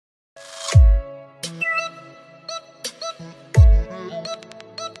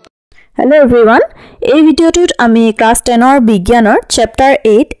Hello everyone. এই ভিডিওটোত আমি class 10 ৰ বিজ্ঞানৰ chapter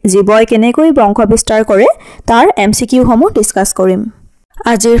 8 জীৱই কেনেকৈ বংশ বিস্তাৰ কৰে তাৰ MCQ সমূহ ডিসকাস কৰিম।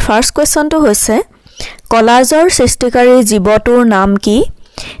 আজিৰ ফাৰ্স্ট কোৱেশ্চনটো হৈছে কলাজৰ সৃষ্টিকাৰী জীৱটোৰ নাম কি?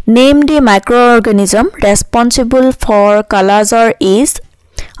 Name the microorganism responsible for colazor is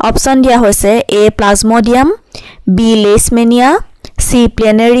Option দিয়া হৈছে A Plasmodium, B Leishmania, C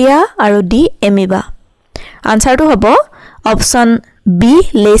Planaria আৰু D Amoeba. Answerটো হ'ব option B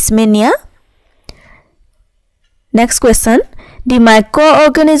Leishmania. Next question. The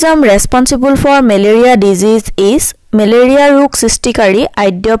microorganism responsible for malaria disease is malaria ৰোগ সৃষ্টিকাৰী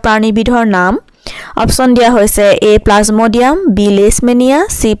আদ্য প্ৰাণীবিধৰ নাম. Option দিয়া হৈছে A Plasmodium, B Leishmania,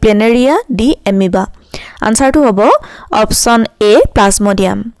 C Planaria, D Amoeba. Answerটো হ'ব option A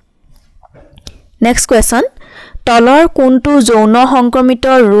Plasmodium. Next question. তলৰ কোনটো যৌন সংক্ৰমিত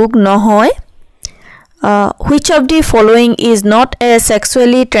ৰোগ নহয়? Which of the following is not a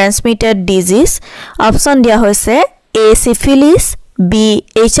sexually transmitted disease? Option দিয়া হৈছে A syphilis, B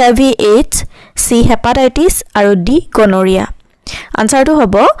HIV/AIDS, C hepatitis আৰু D gonorrhea. Answerটো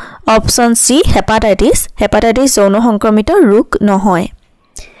হ'ব option C hepatitis. Hepatitis যৌন সংক্ৰমিত ৰোগ নহয়.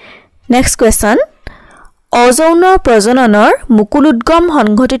 Next question. অযৌন প্ৰজননৰ মুকুলোদ্গম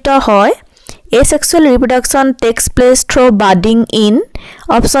সংঘটিত হয়. Asexual reproduction takes place through budding in.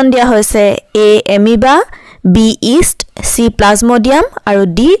 Option দিয়া হৈছে A amoeba, B yeast, C plasmodium আৰু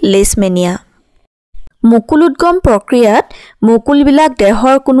D leishmania. মুকুলোদ্গম প্ৰক্ৰিয়াত মুকুলবিলাক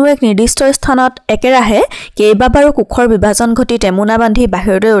দেহৰ কোনো এক নিৰ্দিষ্ট স্থানত একেৰাহে কেইবাবাৰো কোষৰ বিভাজন ঘটি টেমুনা বান্ধি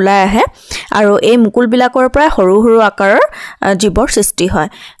বাহিৰলৈ ওলাই আহে আৰু এই মুকুলবিলাকৰ পৰা সৰু সৰু আকাৰৰ জীৱৰ সৃষ্টি হয়।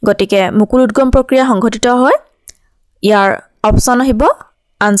 গতিকে মুকুলোদ্গম প্ৰক্ৰিয়া সংঘটিত হয়। ইয়াৰ অপচন আহিব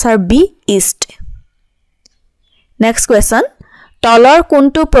answer B yeast. Next question. তলৰ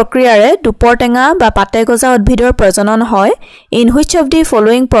কোনটো প্ৰক্ৰিয়াৰে দুপৰটেঙা বা পাতে গজা উদ্ভিদৰ প্ৰজনন হয়? In which of the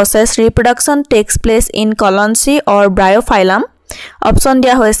following process reproduction takes place in colony or bryophyllum? Option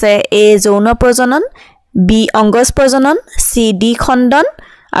দিয়া হৈছে A যৌন প্ৰজনন, B অংগজ প্ৰজনন, C D খণ্ডন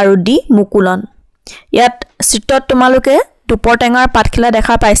আৰু D মুকুলন। ইয়াত চিত্ৰত তোমালোকে দুপৰটেঙাৰ পাতখিলা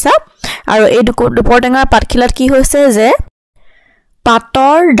দেখা পাইছা আৰু এই দুপৰটেঙাৰ পাতখিলাত কি হৈছে যে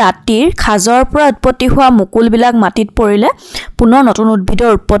পাতৰ দাঁতিৰ খাজৰ পৰা উৎপত্তি হোৱা মুকুলবিলাক মাটিত পৰিলে পুনৰ নতুন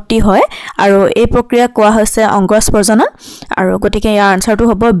উদ্ভিদৰ উৎপত্তি হয় আৰু এই প্ৰক্ৰিয়া কোৱা হৈছে অংগজ প্ৰজনন আৰু গতিকে ইয়াৰ আনসাৰটো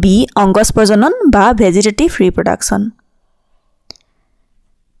হ'ব B অংগজ প্ৰজনন বা ভেজিটেটিভ ৰিপ্ৰডাকচন।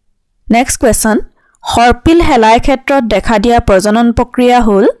 Next question. হৰপিল হেলাই ক্ষেত্ৰত দেখা দিয়া প্ৰজনন প্ৰক্ৰিয়া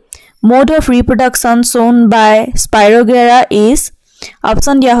হ'ল mode of reproduction shown by Spirogyra is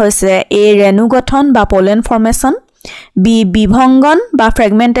option দিয়া হৈছে A ৰেণু গঠন বা pollen formation, B বিভংগন বা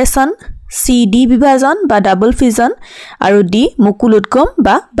ফ্ৰেগমেন্টেশন, C D বিভাজন বা ডাবল ফিজন আৰু D মুকুলোদ্গম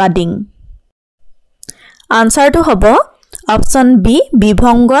বা বাডিং। আনসাৰটো হ'ব অপচন B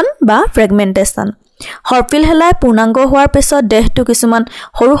বিভংগন বা ফ্ৰেগমেন্টেশন। হৰপিল হেলাই পূৰ্ণাংগ হোৱাৰ পিছত দেহটো কিছুমান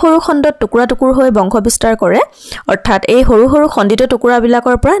সৰু সৰু খণ্ডত টুকুৰা টুকুৰ হৈ বংশ বিস্তাৰ কৰে, অৰ্থাৎ এই সৰু সৰু খণ্ডিত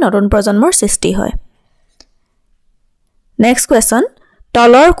টুকুৰাবিলাকৰ পৰা নতুন প্ৰজন্মৰ সৃষ্টি হয়। Next question.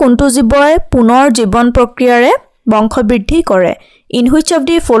 তলৰ কোনটো জীৱই পুনৰ জীৱন প্ৰক্ৰিয়াৰে বংশ বৃদ্ধি কৰে? In which of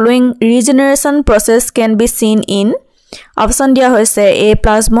the following regeneration process can be seen in? Option দিয়া হৈছে A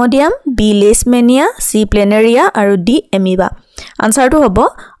Plasmodium, B Leishmania, C Planaria আৰু D Amoeba. Answerটো হ'ব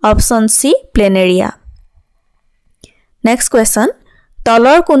option C Planaria. Next question.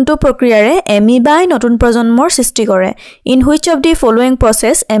 তলৰ কোনটো প্ৰক্ৰিয়াৰে amoeba নতুন প্ৰজন্মৰ সৃষ্টি কৰে? In which of the following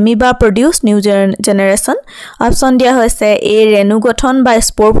process amoeba produce new generation? Option দিয়া হৈছে A ৰেণু গঠন বা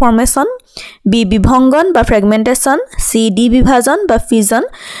spore formation, B বিভংগন বা fragmentation, C D বিভাজন বা fission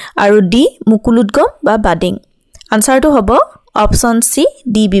আৰু D মুকুলোদ্গম বা budding. আনসাৰটো হ'ব option C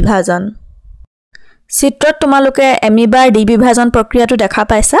D বিভাজন। চিত্ৰত তোমালোকে amoeba D বিভাজন প্ৰক্ৰিয়াটো দেখা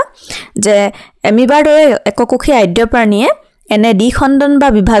পাইছা যে amoeba দৰে এককোষী আদ্য প্ৰাণীয়ে এনে ডি খণ্ডন বা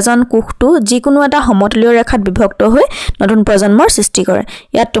বিভাজন কোষটো যিকোনো এটা সমতলীয় ৰেখাত বিভক্ত হৈ নতুন প্ৰজন্মৰ সৃষ্টি কৰে।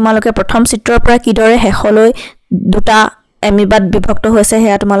 ইয়াত তোমালোকে প্ৰথম চিত্ৰৰ পৰা কিদৰে হেখলৈ দুটা এমিবাত বিভক্ত হৈছে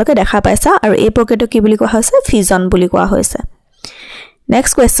হেয়া তোমালোকে দেখা পাইছা আৰু এই প্ৰক্ৰিয়াটো কি বুলি কোৱা হৈছে ফিজন বুলি কোৱা হৈছে।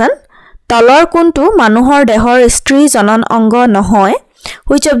 Next question. তলৰ কোনটো মানুহৰ দেহৰ স্ত্ৰী জনন অংগ নহয়?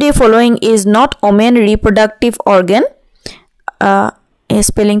 Which of the following is not woman reproductive organ? এই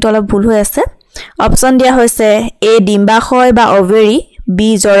স্পেলিংটো অলপ ভুল হৈ আছে। অপচন দিয়া হৈছে A ডিম্বাশয় বা ওভেৰি, B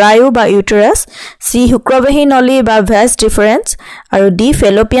জৰায়ু বা ইউটেৰাছ, C শুক্ৰবাহী নলী বা ভাছ ডিফাৰেন্স আৰু D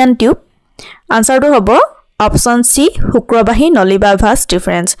ফেলোপিয়ান টিউব। আনসাৰটো হ'ব অপচন C শুক্ৰবাহী নলী বা ভাছ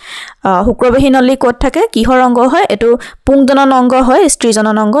ডিফাৰেন্স। শুক্ৰবাহী নলী ক'ত থাকে, কিহৰ অংগ হয়? এটো পুংজনন অংগ হয়, স্ত্ৰী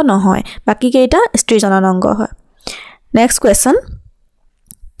জনন অংগ নহয়। বাকি কেইটা স্ত্ৰী জনন অংগ হয়। Next question.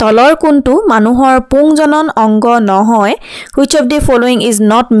 তলৰ কোনটো মানুহৰ পুংজনন অংগ নহয় which of the following is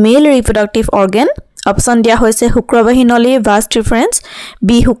not male reproductive organ option দিয়া হৈছে শুক্ৰবাহী নলী ভাস ডিফাৰেন্স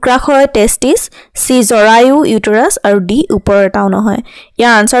বি শুক্ৰাশয় টেস্টিস সি জৰায়ু ইউটেৰাস আৰু ডি ওপৰৰ এটাও নহয়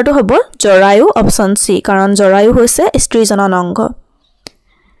ইয়াৰ আনসাৰটো হ'ব জৰায়ু অপচন সি কাৰণ জৰায়ু হৈছে স্ত্ৰীজনন অংগ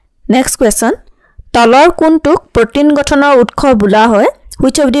নেক্সট কোৱেশ্চন তলৰ কোনটোক প্ৰটিন গঠনৰ উৎস বোলা হয়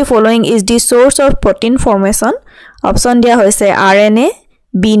which of the following is the source of protein formation option দিয়া হৈছে RNA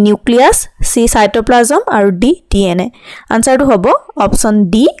B nucleus C cytoplasm আৰু D DNA আনসাৰটো হ'ব option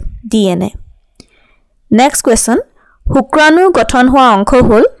D DNA next question শুক্ৰাণু গঠন হোৱা অংশ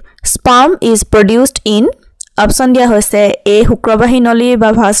হ'ল sperm is produced in option দিয়া হৈছে A শুক্ৰবাহী নলী বা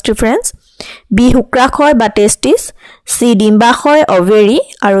ভাস ডিফাৰেন্স B শুক্ৰাশয় বা টেস্টিস C ডিম্বাশয় ovary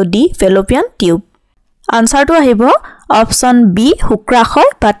আৰু D fallopian tube আনসাৰটো আহিব অপচন বি শুক্ৰাশয়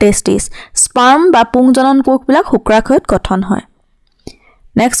বা টেস্টিস স্পাৰ্ম বা পুংজনন কোষবিলাক শুক্ৰাশয়ত গঠন হয়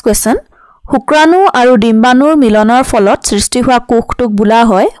নেক্সট কোৱেশ্চন শুক্ৰাণু আৰু ডিম্বাণুৰ মিলনৰ ফলত সৃষ্টি হোৱা কোষটোক বোলা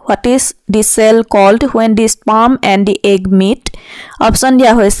হয় what is the cell cold when the sperm and the egg meet option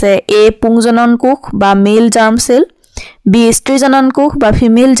দিয়া হৈছে এ পুংজনন কোষ বা মেল জাৰ্ম সেল বি স্ত্ৰীজনন কোষ বা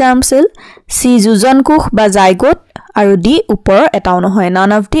ফিমেল জাৰ্ম সেল সি যুজন কোষ বা জাইগোট আৰু ডি ওপৰৰ এটাও নহয়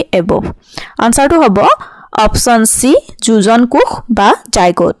none of the above আনসাৰটো হ'ব অপচন সি যুজন কোষ বা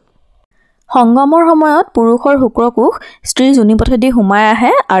জাইগোট সংগমৰ সময়ত পুৰুষৰ শুক্ৰকোষ স্ত্ৰীৰ যোনিপথেদি সোমাই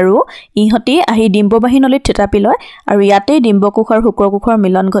আহে আৰু ইহতি আহি ডিম্ববাহী নলীত থেতাপি লয় আৰু ইয়াতে ডিম্বকোষ আৰু শুক্ৰকোষৰ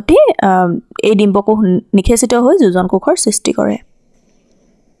মিলন ঘটি এই ডিম্বকোষ নিখেচিত হৈ যুজন কোষৰ সৃষ্টি কৰে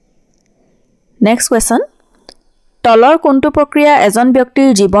নেক্সট কোৱেশ্চন তলৰ কোনটো প্ৰক্ৰিয়া এজন ব্যক্তিৰ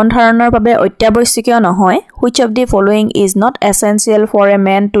জীৱন ধাৰণৰ বাবে অত্যাৱশ্যকীয় নহয় which of the following is not essential for a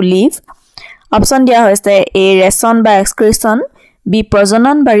man to live option দিয়া হৈছে এ ৰেচন বা এক্সক্ৰিশন বি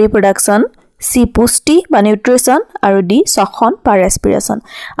প্ৰজনন বা ৰিপ্ৰডাকশন সি পুষ্টি বা নিউট্ৰিশন আৰু ডি শ্বসন বা ৰেসপিৰেশন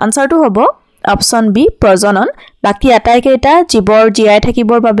আনসাৰটো হ'ব অপচন বি প্ৰজনন বাকি আটাইকেইটা জীৱৰ জীয়াই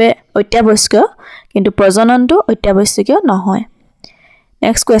থাকিবৰ বাবে অত্যাৱশ্যকীয় কিন্তু প্ৰজননটো অত্যাৱশ্যকীয় নহয়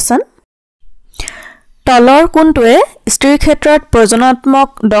নেক্সট কোৱেশ্চন তলৰ কোনটোৱে স্ত্ৰীৰ ক্ষেত্ৰত প্ৰজনাত্মক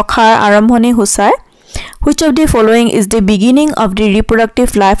দশাৰ আৰম্ভণি হৈছায় which of the following is the beginning of the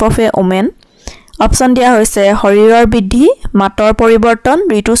reproductive life of a woman option দিয়া হৈছে শৰীৰৰ বৃদ্ধি মাতৰ পৰিৱৰ্তন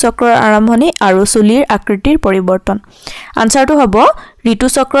ঋতুচক্ৰৰ আৰম্ভণি আৰু চুলিৰ আকৃতিৰ পৰিৱৰ্তন আনসাৰটো হ'ব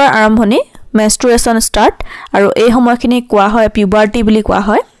ঋতুচক্ৰৰ আৰম্ভণি menstruation start আৰু এই সময়খিনি কোৱা হয় puberty বুলি কোৱা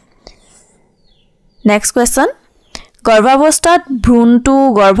হয় নেক্সট কোৱেশ্চন গৰ্ভাৱস্থাত ভ্ৰূণটো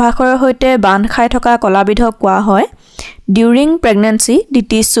গৰ্ভাশয়ৰ সৈতে বান্ধ খাই থকা কলাবিধক কোৱা হয় during pregnancy the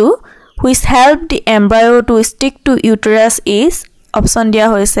tissue which help the embryo to stick to uterus is option দিয়া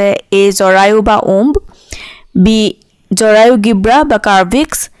হৈছে এ জৰায়ু বা ওম্ব বি জৰায়ু গিব্ৰা বা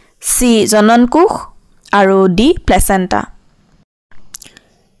কাৰ্ভিক্স সি জননকোষ আৰু ডি প্লেসেন্টা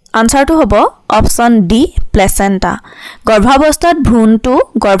আনসাৰটো হ'ব অপচন ডি প্লেসেন্টা গৰ্ভাৱস্থাত ভ্ৰূণটো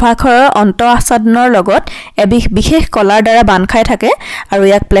গৰ্ভাশয়ৰ অন্তঃআচ্ছাদনৰ লগত বিশেষ কলাৰ দ্বাৰা বান্ধ খাই থাকে আৰু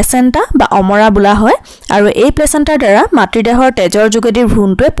ইয়াক প্লেসেন্টা বা অমৰা বোলা হয় আৰু এই প্লেসেন্টাৰ দ্বাৰা মাতৃদেহৰ তেজৰ যোগেদি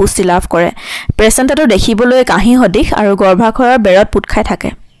ভ্ৰূণটোৱে পুষ্টি লাভ কৰে প্লেসেন্টাটো দেখিবলৈ কাহি সদৃশ আৰু গৰ্ভাশয়ৰ বেৰত পুট খাই থাকে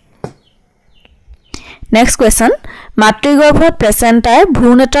নেক্সট কোৱেশ্চন মাতৃগৰ্ভত প্লেসেন্টাই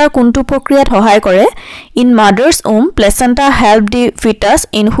ভ্ৰূণ এটাৰ কোনটো প্ৰক্ৰিয়াত সহায় কৰে in mothers Om placenta help the foetus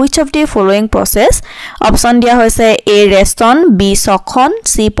in which of the following process option দিয়া হৈছে এ ৰেচন বি শ্বসন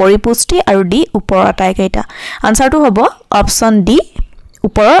সি পৰিপুষ্টি আৰু ডি ওপৰৰ আটাইকেইটা আনসাৰটো হ'ব অপচন ডি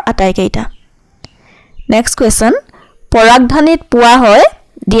ওপৰৰ আটাইকেইটা নেক্সট কোৱেশ্চন পৰাগধানীত পোৱা হয়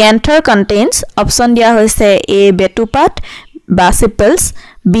দি এন্থাৰ কন্টেইনছ অপচন দিয়া হৈছে এ বেটুপাত বা সিপলছ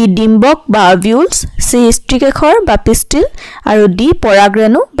বি ডিম্বক বা অভিউলছ সি স্ত্ৰীকেশৰ বা পিষ্টিল আৰু ডি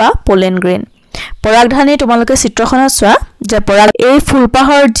পৰাগৰেণু বা পোলেন গ্ৰেইন পৰাগধানী তোমালোকে চিত্ৰখনত চোৱা যে পৰাগ এই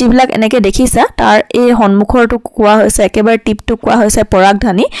ফুলপাহৰ যিবিলাক এনেকে দেখিছা তাৰ এই সন্মুখৰটো কোৱা হৈছে একেবাৰে টিপটো কোৱা হৈছে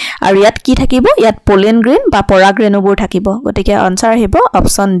পৰাগধানী আৰু ইয়াত কি থাকিব ইয়াত পোলেন গ্ৰেইন বা পৰাগৰেণুবোৰ থাকিব গতিকে আনসাৰ আহিব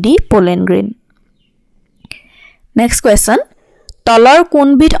option D pollen grain next question তলৰ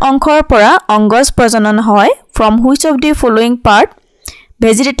কোনবিধ অংশৰ পৰা অংগজ প্ৰজনন হয় from which of the following part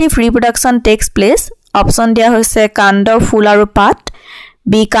vegetative reproduction takes place option দিয়া হৈছে কাণ্ড ফুল আৰু পাত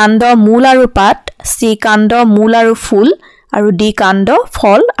বি কাণ্ড মূল আৰু পাত সি কাণ্ড মূল আৰু ফুল আৰু ডি কাণ্ড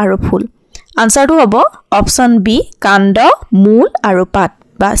ফল আৰু ফুল আনসাৰটো হ'ব অপচন বি কাণ্ড মূল আৰু পাত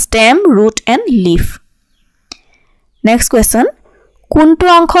বা stem root and leaf next question কোনটো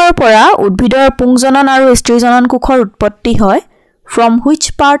অংশৰ পৰা উদ্ভিদৰ পুংজনন আৰু স্ত্ৰীজনন কোষৰ উৎপত্তি হয় from which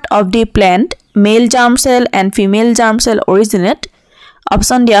part of the plant male germ cell and female germ cell originate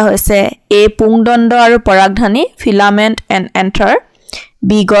option দিয়া হৈছে এ পুংদণ্ড আৰু পৰাগধানী filament and anther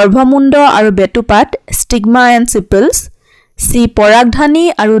বি গৰ্ভমুণ্ড আৰু বেটুপাত stigma and sepals C পৰাগধানী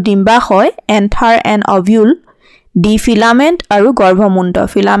আৰু ডিম্বাশয় এন্থাৰ এণ্ড অভিউল D filament আৰু গৰ্ভমুণ্ড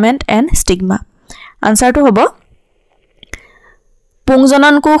filament and stigma আনসাৰটো হ'ব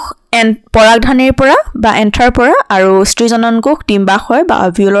পুংজনন কোষ পৰাগধানীৰ পৰা বা এন্থাৰ পৰা আৰু স্ত্ৰীজনন কোষ ডিম্বাশয় বা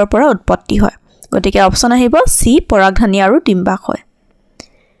অভিউলৰ পৰা উৎপত্তি হয় গতিকে অপচন আহিব C পৰাগধানী আৰু ডিম্বাশয়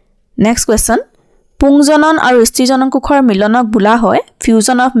নেক্সট কোৱেশ্চন পুংজনন আৰু স্ত্ৰীজনন কোষৰ মিলনক বোলা হয়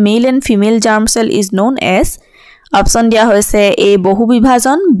fusion of male and female germ cell is known as option দিয়া হৈছে A বহু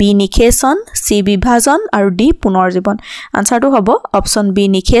বিভাজন B নিষেচন C বিভাজন আৰু D পুনৰ্জীৱন আনসাৰটো হ'ব অপচন B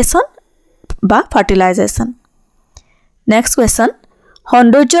নিষেচন বা ফাৰ্টিলাইজেশ্যন নেক্সট কোৱেশ্চন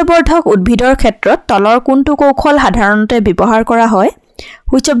সৌন্দৰ্যবৰ্ধক উদ্ভিদৰ ক্ষেত্ৰত তলৰ কোনটো কৌশল সাধাৰণতে ব্যৱহাৰ কৰা হয়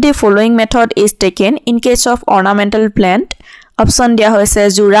which of the following method is taken in case of ornamental plant option দিয়া হৈছে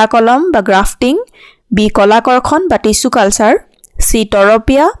জোৰা কলম বা গ্ৰাফটিং B কলাকৰ্ষণ বা টিস্যু কালচাৰ C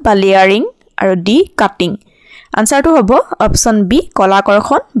টৰপিয়া বা লেয়াৰিং আৰু D কাটিং আনসাৰটো হ'ব অপচন বি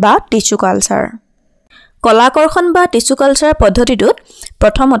কলাকৰ্ষণ বা টিস্যু কালচাৰ কলাকৰ্ষণ বা টিস্যু কালচাৰ পদ্ধতিটোত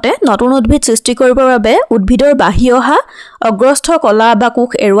প্ৰথমতে নতুন উদ্ভিদ সৃষ্টি কৰিবৰ বাবে উদ্ভিদৰ বাহি অহা অগ্ৰস্থ কলা বা কোষ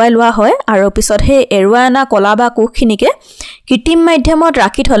এৰুৱাই লোৱা হয় আৰু পিছত সেই এৰুৱাই অনা কলা বা কোষখিনিকে কৃত্ৰিম মাধ্যমত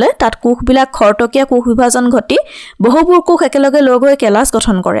ৰাখি থলে তাত কোষবিলাক খৰতকীয়া কোষ বিভাজন ঘটি বহুবোৰ কোষ একেলগে লগ হৈ কেলাছ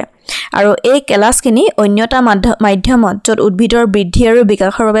গঠন কৰে আৰু এই কেলাছখিনি অন্যটা মাধ্যমত য'ত উদ্ভিদৰ বৃদ্ধি আৰু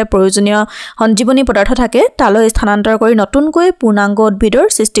বিকাশৰ বাবে প্ৰয়োজনীয় সঞ্জীৱনী পদাৰ্থ থাকে তালৈ স্থানান্তৰ কৰি নতুনকৈ পূৰ্ণাংগ উদ্ভিদৰ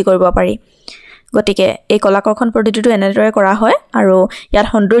সৃষ্টি কৰিব পাৰি গতিকে এই কলাকৰ্ষণ পদ্ধতিটো এনেদৰে কৰা হয় আৰু ইয়াত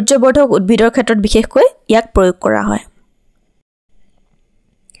সৌন্দৰ্যবৰ্ধক উদ্ভিদৰ ক্ষেত্ৰত বিশেষকৈ ইয়াক প্ৰয়োগ কৰা হয়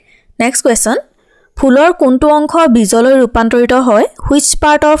নেক্সট কোৱেশ্চন ফুলৰ কোনটো অংশ বীজলৈ ৰূপান্তৰিত হয় which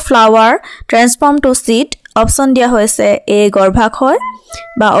part of flower transform to seed option দিয়া হৈছে A গৰ্ভাশয়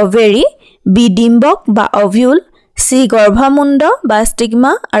বা অভেৰি B ডিম্বক বা অভিউল C গৰ্ভমুণ্ড বা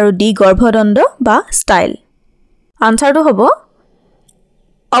ষ্টিগমা আৰু D গৰ্ভদণ্ড বা ষ্টাইল আনসাৰটো হ'ব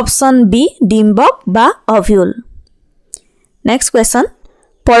অপচন বি ডিম্বক বা অভিউল নেক্সট কোৱেশ্চন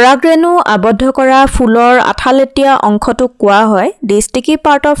পৰাগৰেণু আবদ্ধ কৰা ফুলৰ আঠালেটীয়া অংশটোক কোৱা হয় দি sticky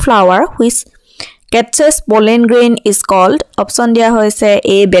part of flower which কেটচেছ pollen grain is cold option দিয়া হৈছে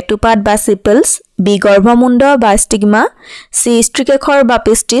এ বেটুপাত বা চিপলছ বি গৰ্ভমুণ্ড বা ষ্টিগমা চি ষ্ট্ৰিকেখৰ বা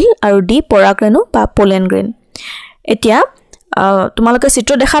পিষ্টিল আৰু ডি পৰাগৰেণু বা পলেন গ্ৰেইন এতিয়া তোমালোকে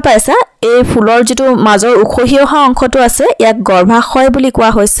চিত্ৰ দেখা পাইছা এই ফুলৰ যেটো মাজৰ উখহি অহা অংশটো আছে ইয়াক গৰ্ভাশয় বুলি কোৱা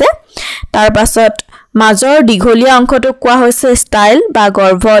হৈছে তাৰ পাছত মাজৰ দীঘলীয়া অংশটোক কোৱা হৈছে ষ্টাইল বা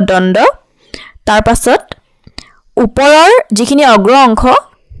গৰ্ভদণ্ড তাৰ পাছত ওপৰৰ যিখিনি অগ্ৰ অংশ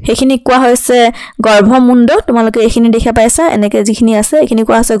হেখিনি কোৱা হৈছে গৰ্ভমুণ্ড তোমালোকে এখিনি দেখা পাইছা এনেকে যিখিনি আছে এখিনি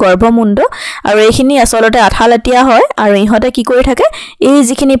কোৱা আছে গৰ্ভমুণ্ড আৰু এখিনি আসলতে আঠালেটিয়া হয় আৰু ইহতে কি কৰি থাকে এই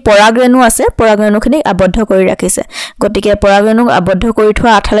যিখিনি পৰাগৰেণু আছে পৰাগৰেণুখিনি আবদ্ধ কৰি ৰাখিছে গতিকে পৰাগৰেণুক আবদ্ধ কৰি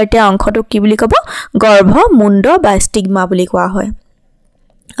থোৱা আঠালেটিয়া অংশটোক কি বুলি ক'ব গৰ্ভমুণ্ড বা ষ্টিগমা বুলি কোৱা হয়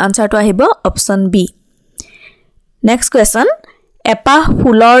আনসাৰটো আহিব অপচন বি নেক্সট কোৱেশ্চন এপাহ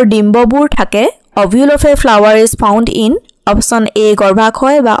ফুলৰ ডিম্ববোৰ থাকে অভিউল of A flower is found in option এ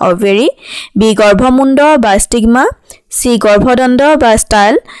গৰ্ভাশয় বা অভেৰি বি গৰ্ভমুণ্ড বা ষ্টিগমা চি গৰ্ভদণ্ড বা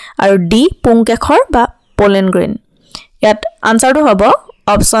ষ্টাইল আৰু ডি পুংকেশৰ বা পলেন গ্ৰেইন ইয়াত আনসাৰটো হ'ব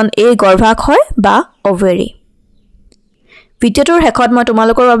অপচন এ গৰ্ভাশয় বা অভেৰি ভিডিঅ'টোৰ শেষত মই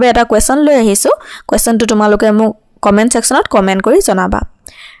তোমালোকৰ বাবে এটা কোৱেশ্চন লৈ আহিছো কোৱেশ্চনটো তোমালোকে মোক কমেন্ট সেকশনত কমেন্ট কৰি জনাবা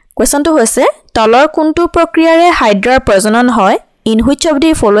কোৱেশ্চনটো হৈছে তলৰ কোনটো প্ৰক্ৰিয়াৰে হাইড্ৰাৰ প্ৰজনন হয় in which of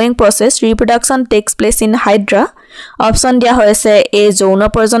the following process reproduction takes place in hydra option দিয়া হৈছে a যৌন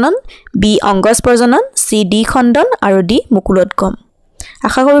প্ৰজনন b অংগজ প্ৰজনন c d খণ্ডন আৰু d মুকুলোদ্গম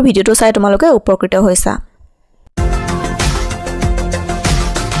আশা কৰো ভিডিঅটো চাই তোমালোকে উপকৃত হৈছা